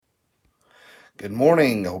Good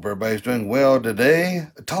morning. Hope everybody's doing well today.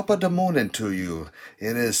 Top of the morning to you.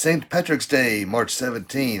 It is St. Patrick's Day, March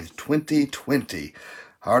 17th, 2020.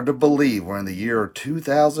 Hard to believe we're in the year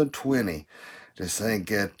 2020. Just think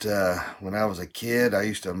that when I was a kid, I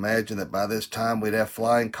used to imagine that by this time we'd have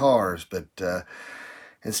flying cars, but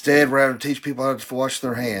instead, we're having to teach people how to wash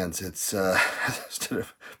their hands. It's instead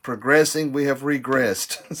of progressing, we have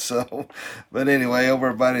regressed. So, but anyway, hope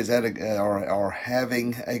everybody's are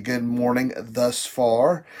having a good morning thus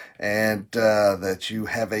far, and that you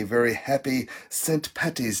have a very happy St.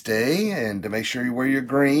 Patty's Day. And to make sure you wear your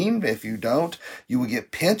green. If you don't, you will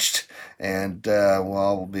get pinched. And well,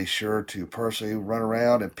 I'll be sure to personally run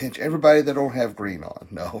around and pinch everybody that don't have green on.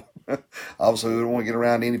 No. Obviously, we don't want to get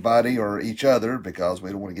around anybody or each other because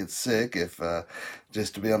we don't want to get sick. If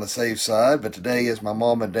just to be on the safe side. But today is my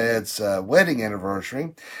mom and dad's wedding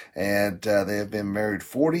anniversary, and they have been married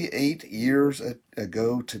 48 years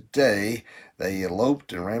ago today. They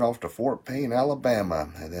eloped and ran off to Fort Payne, Alabama,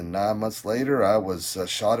 and then 9 months later, I was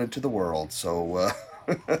shot into the world. So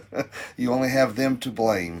you only have them to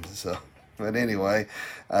blame. So. But anyway,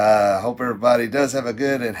 I hope everybody does have a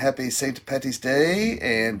good and happy St. Patty's Day.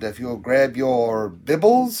 And if you'll grab your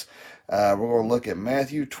Bibles, we're going to look at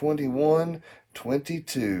Matthew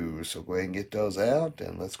 21:22. So go ahead and get those out,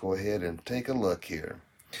 and let's go ahead and take a look here.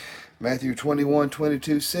 Matthew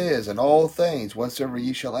 21:22 says, "In all things, whatsoever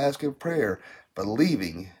ye shall ask in prayer,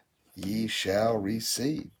 believing ye shall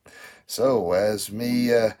receive." So, as me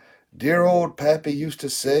dear old Pappy used to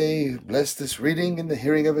say, bless this reading and the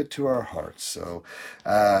hearing of it to our hearts. So,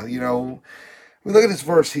 we look at this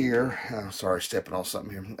verse here. Sorry, stepping on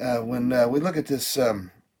something here. When we look at this,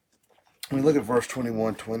 we look at verse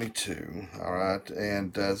 21:22, all right,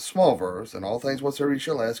 and small verse, and all things whatsoever ye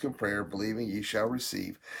shall ask in prayer, believing ye shall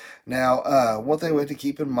receive. Now, one thing we have to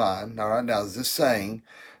keep in mind, all right, now is this saying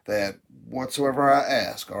that whatsoever I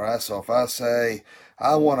ask, all right, so if I say,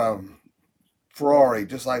 I want a Ferrari,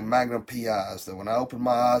 just like Magnum PIs, that when I open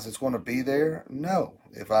my eyes, it's going to be there? No.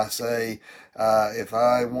 If I say, if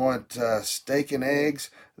I want steak and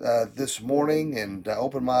eggs this morning and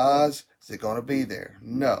open my eyes, is it going to be there?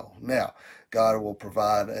 No. Now, God will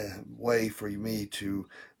provide a way for me to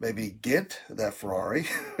maybe get that Ferrari,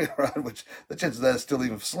 right? Which the chances of that is still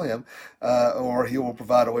even slim. Or He will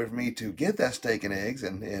provide a way for me to get that steak and eggs,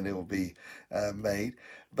 and it will be made.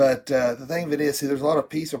 But the thing of it is, see, there's a lot of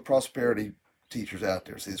peace and prosperity teachers out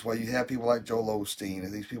there. See, that's why you have people like Joel Osteen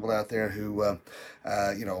and these people out there who,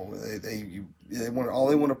 they want all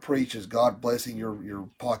they want to preach is God blessing your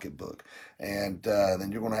pocketbook, and then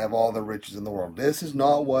you're going to have all the riches in the world. This is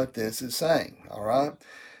not what this is saying. All right.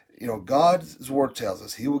 God's word tells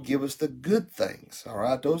us He will give us the good things. All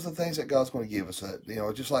right, those are the things that God's going to give us.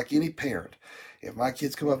 Just like any parent, if my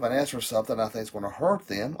kids come up and ask for something I think is going to hurt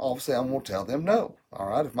them, obviously I'm going to tell them no. All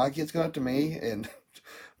right, if my kids come up to me and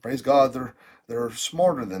praise God, they're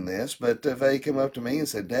smarter than this, but if they come up to me and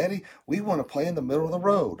say, "Daddy, we want to play in the middle of the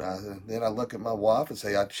road," then I look at my wife and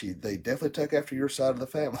say, "They definitely took after your side of the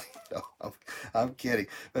family." No, I'm kidding.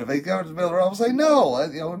 But if they come to the middle of the road, I'll say, "No,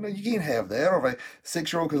 no, you can't have that." Or if a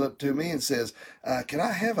 6-year-old comes up to me and says, "Can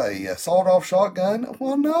I have a sawed-off shotgun?"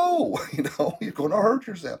 Well, no, you're going to hurt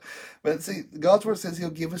yourself. But see, God's word says He'll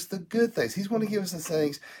give us the good things. He's going to give us the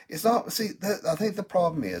things. It's not. See, I think the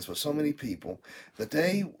problem is with so many people that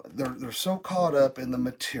they're so caught up in the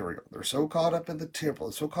material, they're so caught up in the temporal,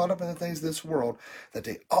 they're so caught up in the things of this world that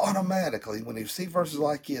they automatically, when they see verses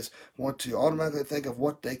like this, want to automatically think of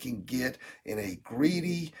what they can get in a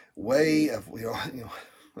greedy way of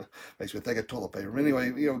makes me think of toilet paper.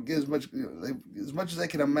 Anyway, get as much as they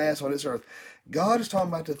can amass on this earth. God is talking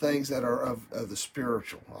about the things that are of the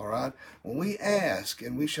spiritual. All right. When we ask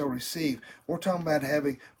and we shall receive, we're talking about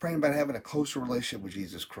praying about having a closer relationship with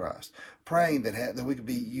Jesus Christ. Praying that we could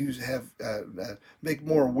make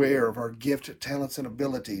more aware of our gift, talents, and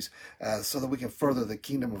abilities, so that we can further the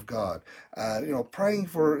kingdom of God. Praying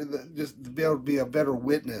for just to be able to be a better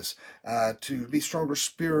witness, to be stronger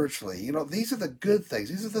spiritually. These are the good things.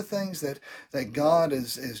 These are the things that God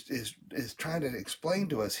is trying to explain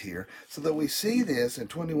to us here, so that we see this in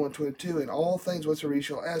 21:22. In all things whatsoever ye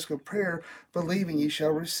shall ask in prayer, believing ye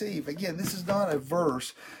shall receive. Again, this is not a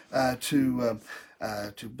verse to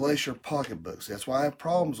bless your pocketbooks. That's why I have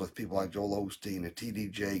problems with people like Joel Osteen and T.D.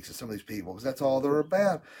 Jakes and some of these people, because that's all they're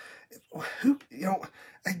about.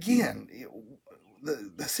 Again,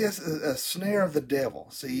 see, that's a snare of the devil.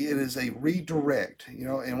 See, it is a redirect,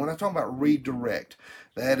 and when I talk about redirect,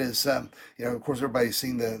 that is, of course, everybody's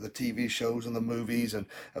seen the TV shows and the movies and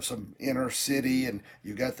of some inner city, and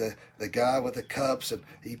you got the guy with the cups, and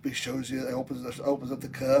he shows you, opens up the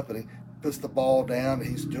cup, and he puts the ball down, and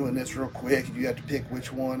he's doing this real quick, and you have to pick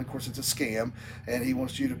which one. Of course, it's a scam, and he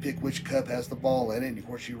wants you to pick which cup has the ball in it, and of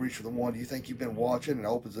course, you reach for the one you think you've been watching, and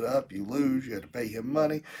opens it up, you lose, you have to pay him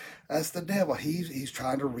money. That's the devil. He's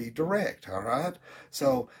trying to redirect, all right?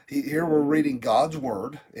 So here we're reading God's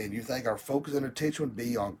word, and you think our focus and attention would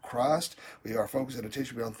be on Christ. Our focus and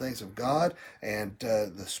attention would be on things of God and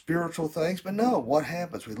the spiritual things. But no, what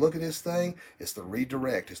happens? We look at this thing, it's the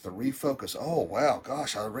redirect, it's the refocus. Oh, wow,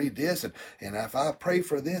 gosh, I read this, and if I pray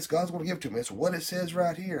for this, God's going to give it to me. It's what it says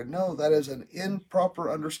right here. No, that is an improper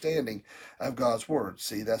understanding of God's word.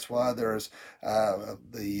 See, that's why there's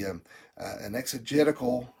an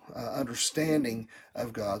exegetical understanding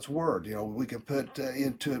of God's word. We can put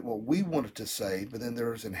into it what we want it to say, but then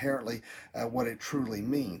there's inherently what it truly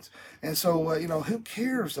means. And so, who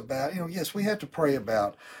cares about, yes, we have to pray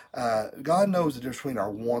about, God knows the difference between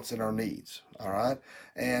our wants and our needs. All right.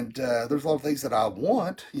 And there's a lot of things that I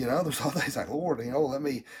want, there's a lot of things like, Lord, let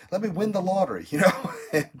me win the lottery,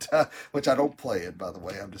 and, which I don't play it, by the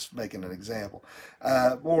way. I'm just making an example.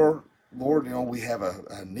 Or, Lord, we have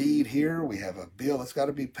a need here. We have a bill that's got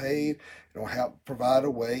to be paid. Help provide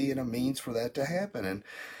a way and a means for that to happen.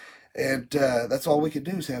 And that's all we can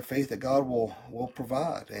do is have faith that God will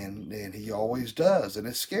provide, and He always does. And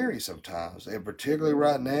it's scary sometimes, and particularly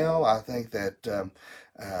right now. I think that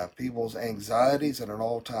people's anxieties at an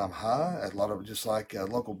all-time high. A lot of just like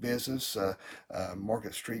local business,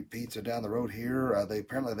 Market Street Pizza down the road here. They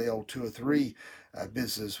own two or three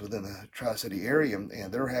businesses within the Tri-City area,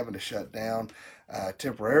 and they're having to shut down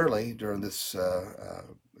temporarily during this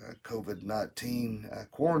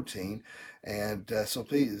COVID-19 quarantine. And so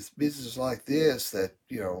businesses like this that,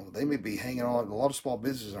 they may be hanging on, a lot of small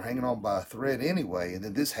businesses are hanging on by a thread anyway, and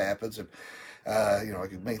then this happens, and it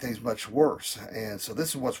could make things much worse. And so this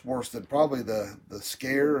is what's worse than probably the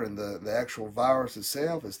scare and the actual virus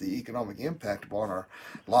itself, is the economic impact upon our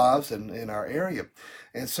lives and in our area.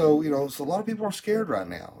 And so, so a lot of people are scared right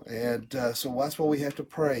now. And so that's why we have to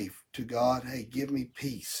pray to God, hey, give me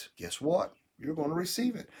peace. Guess what? You're going to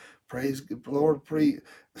receive it. Praise Lord.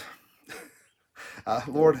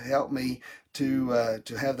 Lord, help me to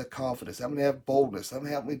have the confidence. Help me to have boldness.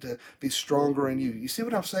 Help me to be stronger in you. You see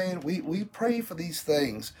what I'm saying? We pray for these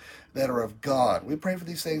things that are of God. We pray for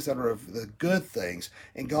these things that are of the good things,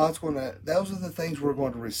 and God's going to. Those are the things we're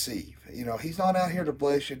going to receive. He's not out here to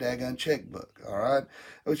bless your daggone checkbook. All right,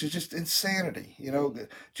 which is just insanity.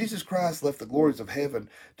 Jesus Christ left the glories of heaven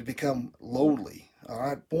to become lowly. All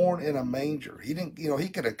right, born in a manger. He didn't, he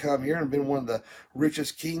could have come here and been one of the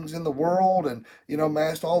richest kings in the world and,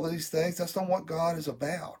 amassed all these things. That's not what God is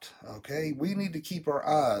about. Okay, we need to keep our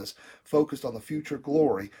eyes focused on the future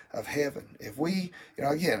glory of heaven. If we,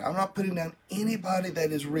 again, I'm not putting down anybody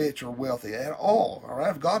that is rich or wealthy at all. All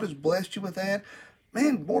right, if God has blessed you with that,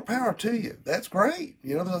 man, more power to you. That's great.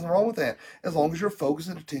 There's nothing wrong with that, as long as your focus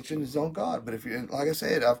and attention is on God. But if you, like I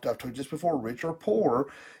said, I've told you just before, rich or poor,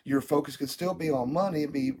 your focus can still be on money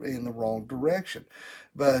and be in the wrong direction.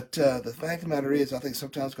 But the fact of the matter is, I think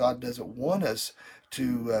sometimes God doesn't want us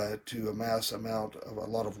to amass a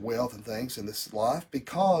lot of wealth and things in this life,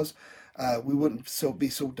 because we wouldn't be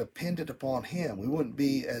so dependent upon Him. We wouldn't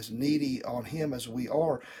be as needy on Him as we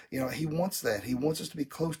are. He wants that. He wants us to be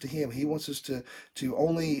close to Him. He wants us to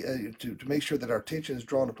only to make sure that our attention is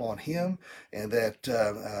drawn upon Him, and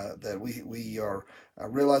that we are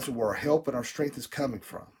realizing where our help and our strength is coming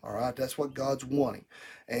from. All right, that's what God's wanting.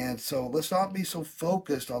 And so let's not be so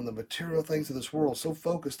focused on the material things of this world, so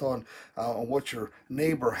focused on what your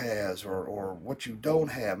neighbor has or what you don't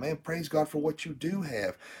have. Man, praise God for what you do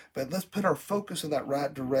have. But let's put our focus in that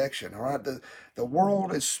right direction. All right, the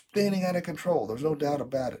world is spinning out of control. There's no doubt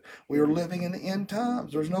about it. We are living in the end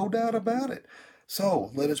times. There's no doubt about it.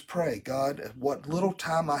 So let us pray, God, what little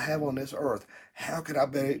time I have on this earth, how could I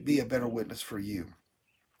be a better witness for you?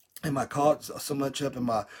 Am I caught so much up in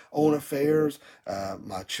my own affairs,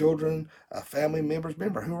 my children, family members?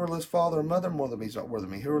 Remember, whoever lives father or mother more than me is not worthy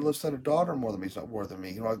of me. Whoever lives son or daughter more than me is not worthy of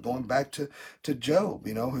me. Going back to Job,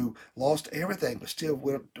 who lost everything but still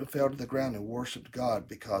fell to the ground and worshiped God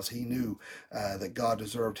because he knew that God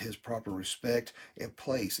deserved his proper respect and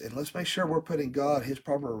place. And let's make sure we're putting God, his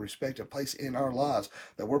proper respect and place in our lives,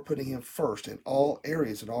 that we're putting him first in all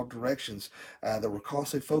areas, in all directions, that we're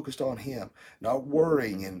constantly focused on him, not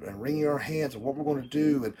worrying and and wringing our hands and what we're going to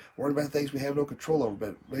do and worrying about things we have no control over,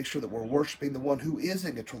 but make sure that we're worshiping the one who is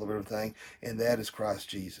in control of everything, and that is Christ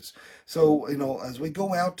Jesus. So, as we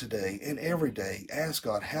go out today and every day, ask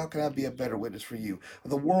God, how can I be a better witness for you?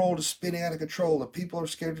 The world is spinning out of control. The people are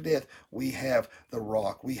scared to death. We have the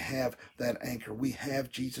rock. We have that anchor. We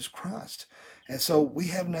have Jesus Christ. And so we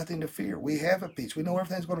have nothing to fear. We have a peace. We know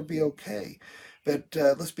everything's going to be okay. But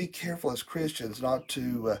let's be careful as Christians not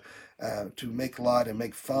to make light and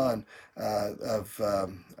make fun of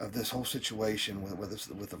this whole situation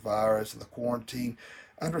with the virus and the quarantine.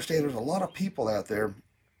 Understand there's a lot of people out there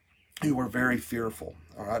who were very fearful,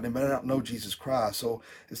 all right? They may not know Jesus Christ. So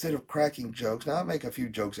instead of cracking jokes, now I make a few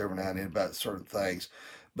jokes every now and then about certain things,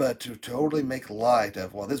 but to totally make light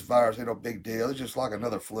of, well, this virus ain't no big deal, it's just like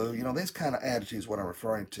another flu, this kind of attitude is what I'm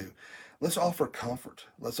referring to. Let's offer comfort.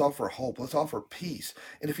 Let's offer hope. Let's offer peace.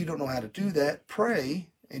 And if you don't know how to do that, pray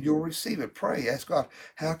and you'll receive it. Pray. Ask God,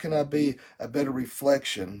 how can I be a better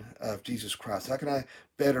reflection of Jesus Christ? How can I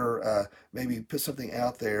better maybe put something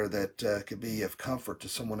out there that could be of comfort to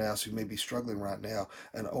someone else who may be struggling right now,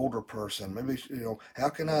 an older person? Maybe, how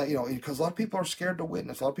can I, because a lot of people are scared to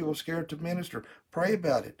witness. A lot of people are scared to minister. Pray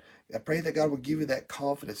about it. I pray that God will give you that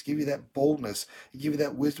confidence, give you that boldness, give you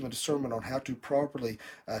that wisdom and discernment on how to properly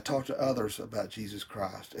talk to others about Jesus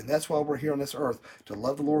Christ. And that's why we're here on this earth, to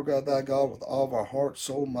love the Lord God thy God with all of our heart,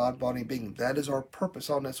 soul, mind, body, and being. That is our purpose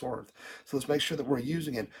on this earth. So let's make sure that we're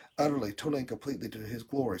using it utterly, totally, and completely to His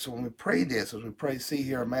glory. So when we pray this, as we pray, see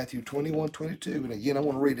here in Matthew 21:22, and again, I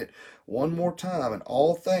want to read it one more time. In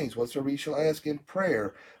all things, whatsoever ye shall ask in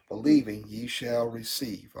prayer, believing ye shall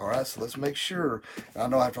receive. All right, so let's make sure. I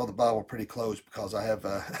know I have to hold the Bible pretty close because I have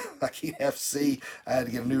I can't have see. I had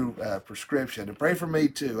to get a new prescription. And pray for me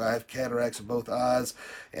too. I have cataracts in both eyes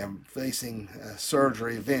and facing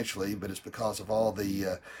surgery eventually, but it's because of all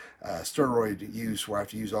the steroid use, where I have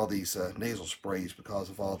to use all these nasal sprays because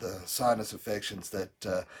of all the sinus infections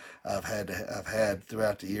that I've had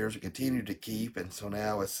throughout the years and continue to keep, and so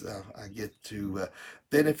now it's I get to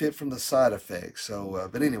benefit from the side effects. So,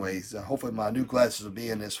 but anyways, hopefully my new glasses will be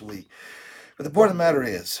in this week. But the point of the matter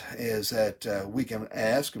is that we can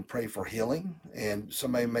ask and pray for healing, and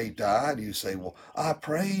somebody may die, and you say, well, I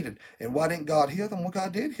prayed, and why didn't God heal them? Well,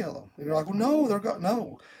 God did heal them. And you're like, well,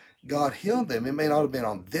 no, God healed them. It may not have been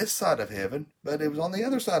on this side of heaven, but it was on the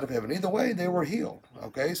other side of heaven. Either way, they were healed.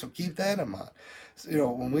 Okay, so keep that in mind.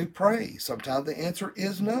 So, when we pray, sometimes the answer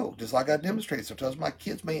is no. Just like I demonstrated, sometimes my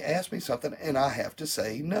kids may ask me something and I have to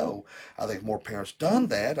say no. I think if more parents done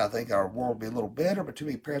that, I think our world would be a little better, but too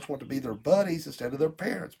many parents want to be their buddies instead of their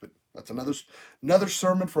parents. But that's another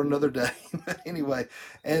sermon for another day. But anyway,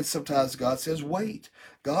 and sometimes God says, wait.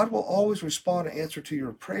 God will always respond and answer to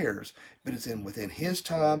your prayers, but it's within His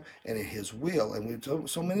time and in His will. And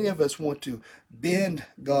so many of us want to bend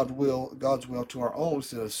God's will to our own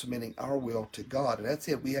instead of submitting our will to God. And that's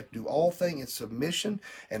it. We have to do all things in submission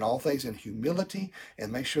and all things in humility,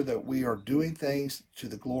 and make sure that we are doing things to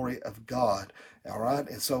the glory of God. All right?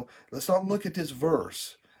 And so let's not look at this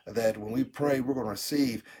verse that when we pray, we're going to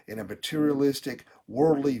receive in a materialistic,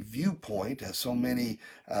 worldly viewpoint, as so many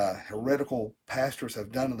heretical pastors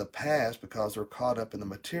have done in the past because they're caught up in the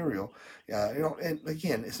material. And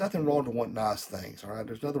again, it's nothing wrong to want nice things, all right?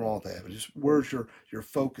 There's nothing wrong with that, but just where's your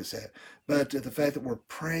focus at? But the fact that we're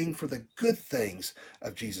praying for the good things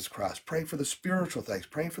of Jesus Christ, praying for the spiritual things,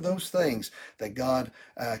 praying for those things that God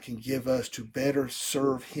can give us to better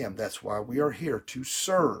serve Him. That's why we are here, to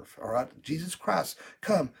serve, all right? Jesus Christ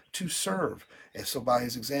come to serve. And so by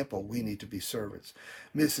His example, we need to be servants.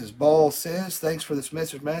 Mrs. Ball says, thanks for this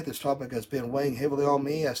message, Matt. This topic has been weighing heavily on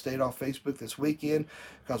me. I stayed off Facebook this weekend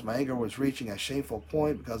because my anger was reaching a shameful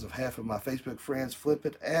point because of half of my Facebook friends'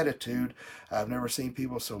 flippant attitude. I've never seen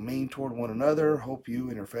people so mean toward one another. Hope you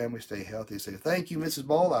and your family stay healthy. So thank you, Mrs.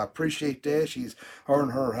 Ball. I appreciate that. Her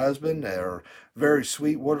and her husband are very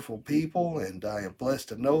sweet, wonderful people, and I am blessed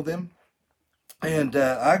to know them. And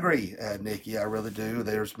I agree, Nikki, I really do.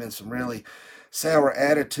 There's been some really sour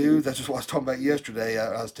attitudes. That's just what I was talking about yesterday.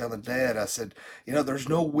 I was telling Dad, I said, there's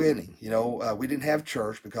no winning. We didn't have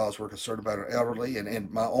church because we're concerned about our elderly, and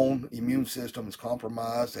my own immune system is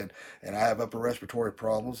compromised, and I have upper respiratory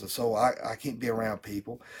problems, and so I can't be around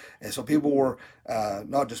people. And so people were,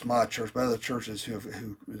 not just my church, but other churches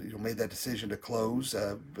who made that decision to close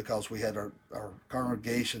because we had our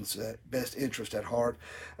congregation's best interest at heart,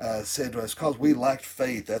 said to us, because we lacked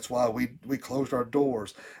faith, that's why we closed our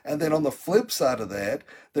doors. And then on the flip side, side of that,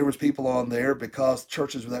 there was people on there because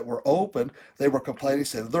churches that were open, they were complaining,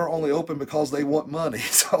 said they're only open because they want money.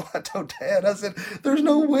 So I told Dad, I said, there's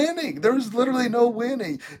no winning. There's literally no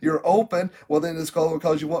winning. You're open, well then it's called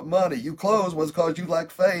because you want money. You close, well it's because you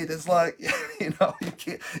lack faith. It's like,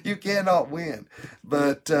 you cannot win.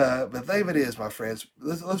 But the thing of it is, my friends,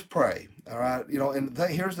 let's pray. All right, and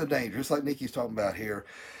here's the danger. Just like Nikki's talking about here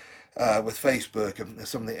with Facebook and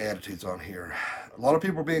some of the attitudes on here. A lot of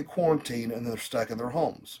people are being quarantined and they're stuck in their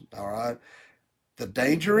homes. All right. The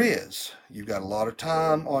danger is you've got a lot of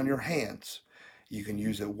time on your hands. You can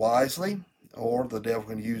use it wisely, or the devil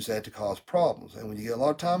can use that to cause problems. And when you get a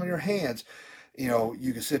lot of time on your hands,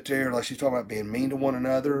 you can sit there, like she's talking about, being mean to one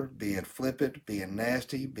another, being flippant, being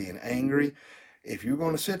nasty, being angry. If you're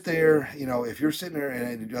going to sit there, if you're sitting there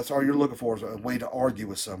and that's all you're looking for is a way to argue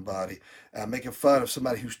with somebody, making fun of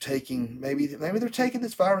somebody who's taking, maybe they're taking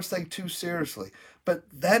this virus thing too seriously, but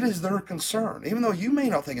that is their concern. Even though you may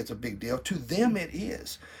not think it's a big deal, to them it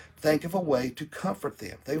is. Think of a way to comfort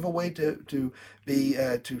them. Think of a way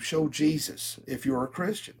to show Jesus if you're a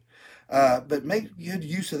Christian. But make good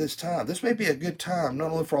use of this time. This may be a good time,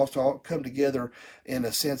 not only for us to all come together in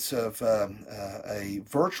a sense of a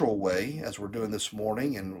virtual way, as we're doing this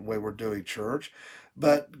morning and the way we're doing church,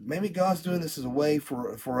 but maybe God's doing this as a way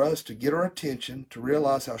for us to get our attention, to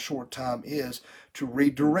realize how short time is, to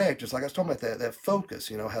redirect, just like I was talking about that focus,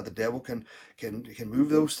 how the devil can move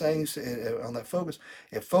those things on that focus,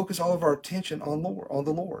 and focus all of our attention on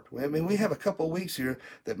the Lord. I mean, we have a couple of weeks here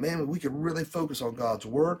that, man, we could really focus on God's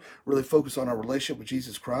word, really focus on our relationship with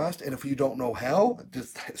Jesus Christ. And if you don't know how,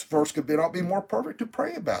 this verse could not be more perfect to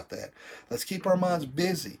pray about that. Let's keep our minds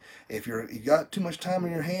busy. If you got too much time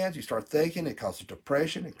in your hands, you start thinking, it causes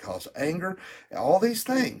depression, it causes anger, all these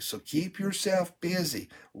things. So keep yourself busy,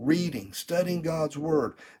 reading, studying God's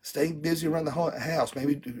word, staying busy around the house,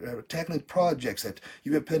 maybe tackling projects that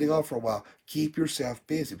you've been putting off for a while. Keep yourself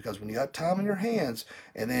busy, because when you got time in your hands,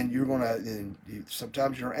 and then you're going to,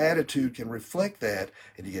 sometimes your attitude can reflect that,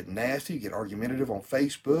 and you get nasty, you get argumentative on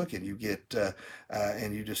Facebook, and you get,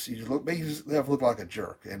 and you just make yourself look like a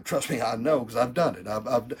jerk. And trust me, I know, because I've done it.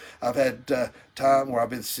 I've had time where I've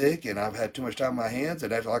been sick, and I've had too much time in my hands,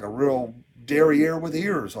 and that's like a real derriere with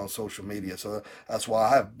ears on social media. So that's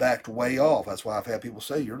why I've backed way off. That's why I've had people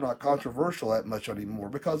say you're not controversial that much anymore,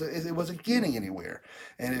 because it wasn't getting anywhere,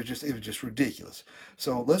 and it was just ridiculous.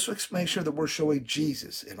 So let's make sure that we're showing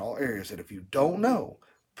Jesus in all areas. And if you don't know,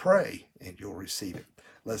 pray and you'll receive it.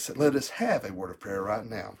 Let us have a word of prayer right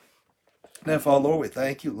now. Now, Father, Lord, we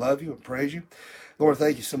thank you, love you, and praise you. Lord,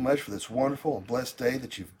 thank you so much for this wonderful and blessed day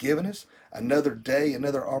that you've given us. Another day,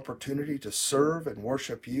 another opportunity to serve and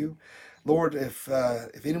worship you. Lord, if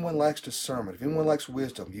anyone lacks discernment, if anyone lacks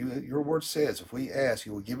wisdom, your word says if we ask,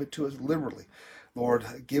 you will give it to us liberally. Lord,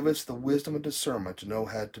 give us the wisdom and discernment to know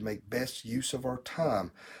how to make best use of our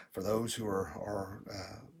time for those who are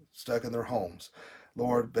stuck in their homes.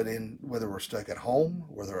 Lord, but whether we're stuck at home,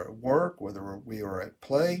 whether at work, whether we are at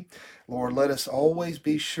play, Lord, let us always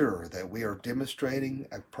be sure that we are demonstrating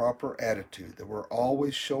a proper attitude, that we're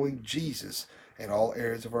always showing Jesus in all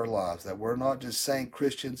areas of our lives, that we're not just saying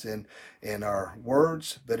Christians in our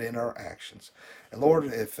words, but in our actions. And Lord,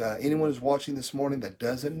 if anyone is watching this morning that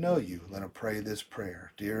doesn't know you, let them pray this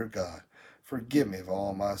prayer. Dear God, forgive me of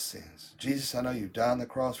all my sins. Jesus, I know you died on the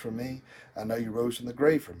cross for me. I know you rose from the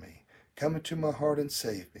grave for me. Come into my heart and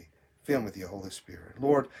save me. Fill me with your Holy Spirit.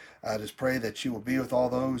 Lord, I just pray that you will be with all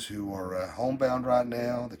those who are homebound right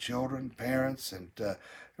now, the children, parents, and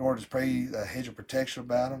Lord, just pray a hedge of protection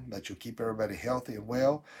about them, that you'll keep everybody healthy and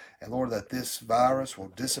well. And Lord, that this virus will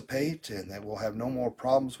dissipate and that we'll have no more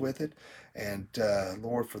problems with it. And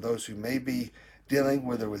Lord, for those who may be dealing,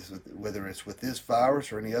 whether it's with this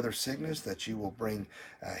virus or any other sickness, that you will bring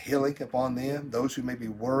healing upon them. Those who may be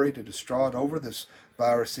worried and distraught over this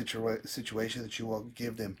virus situation, that you will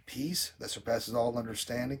give them peace that surpasses all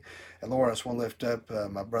understanding. And Lord, I just want to lift up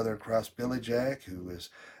my brother in Christ, Billy Jack, who is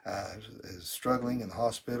struggling in the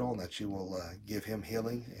hospital, and that you will give him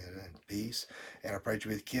healing and peace. And I pray to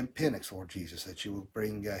you with Kim Penix, Lord Jesus, that you will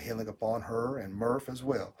bring healing upon her and Murph as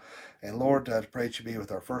well. And Lord, I pray that you be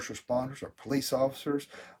with our first responders, our police officers,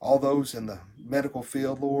 all those in the medical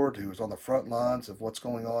field, Lord, who is on the front lines of what's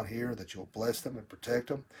going on here, that you'll bless them and protect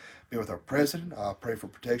them. Be with our president. I pray for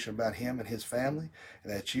protection about him and his family,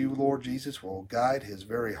 and that you, Lord Jesus, will guide his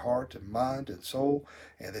very heart and mind and soul,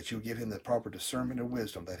 and that you'll give him the proper discernment and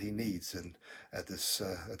wisdom that he needs at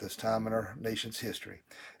this time in our nation's history.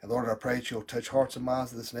 And Lord, I pray that you'll touch hearts and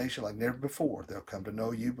minds of this nation like never before. They'll come to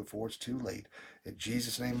know you before it's too late. In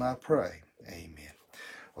Jesus' name I pray. Amen.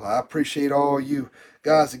 Well, I appreciate all you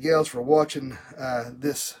guys and gals for watching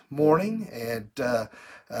this morning. And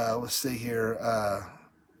let's see here.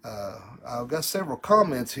 I've got several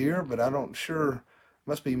comments here, but I don't sure.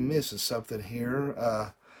 Must be missing something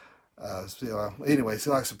here. Anyway, it seems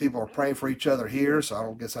like some people are praying for each other here, so I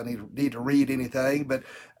don't guess I need to read anything. But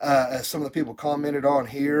as some of the people commented on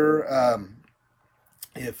here,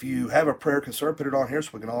 if you have a prayer concern, put it on here so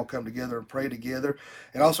we can all come together and pray together.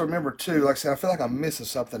 And also remember too, like I said, I feel like I'm missing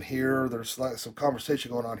something here. There's like some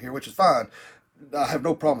conversation going on here, which is fine. I have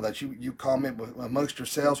no problem with that. You comment amongst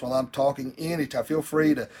yourselves while I'm talking anytime. Feel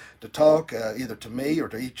free to talk either to me or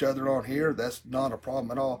to each other on here. That's not a problem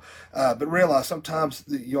at all. But realize sometimes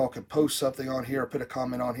y'all can post something on here or put a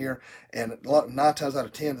comment on here, and 9 times out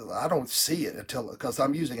of 10 I don't see it until, because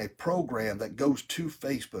I'm using a program that goes to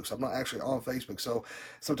Facebook. So I'm not actually on Facebook. So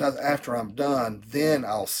sometimes after I'm done, then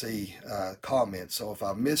I'll see comments. So if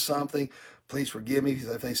I miss something, please forgive me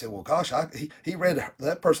if they say, well, gosh, he read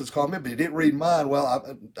that person's comment, but he didn't read mine. Well,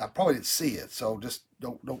 I probably didn't see it, so just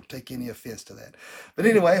don't take any offense to that. But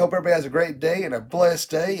anyway, hope everybody has a great day and a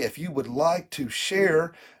blessed day. If you would like to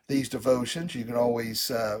share these devotions, you can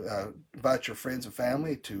always invite your friends and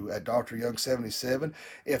family to at Dr. Young 77.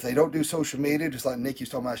 If they don't do social media, just like Nikki's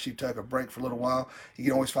talking about, she took a break for a little while, you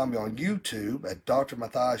can always find me on YouTube at Dr.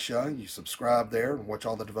 Matthias Young. You subscribe there and watch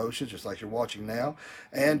all the devotions just like you're watching now.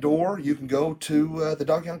 And or you can go to the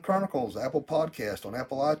Dr. Young Chronicles Apple Podcast on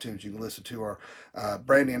Apple iTunes. You can listen to our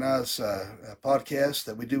Brandy and I's podcast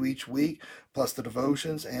that we do each week, plus the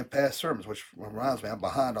devotions and past sermons, which reminds me, I'm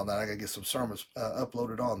behind on that. I got to get some sermons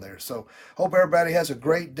uploaded on there. So hope everybody has a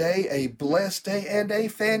great day, a blessed day, and a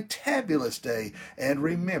fantabulous day. And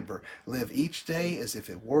remember, live each day as if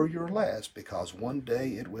it were your last, because one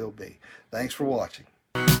day it will be. Thanks for watching.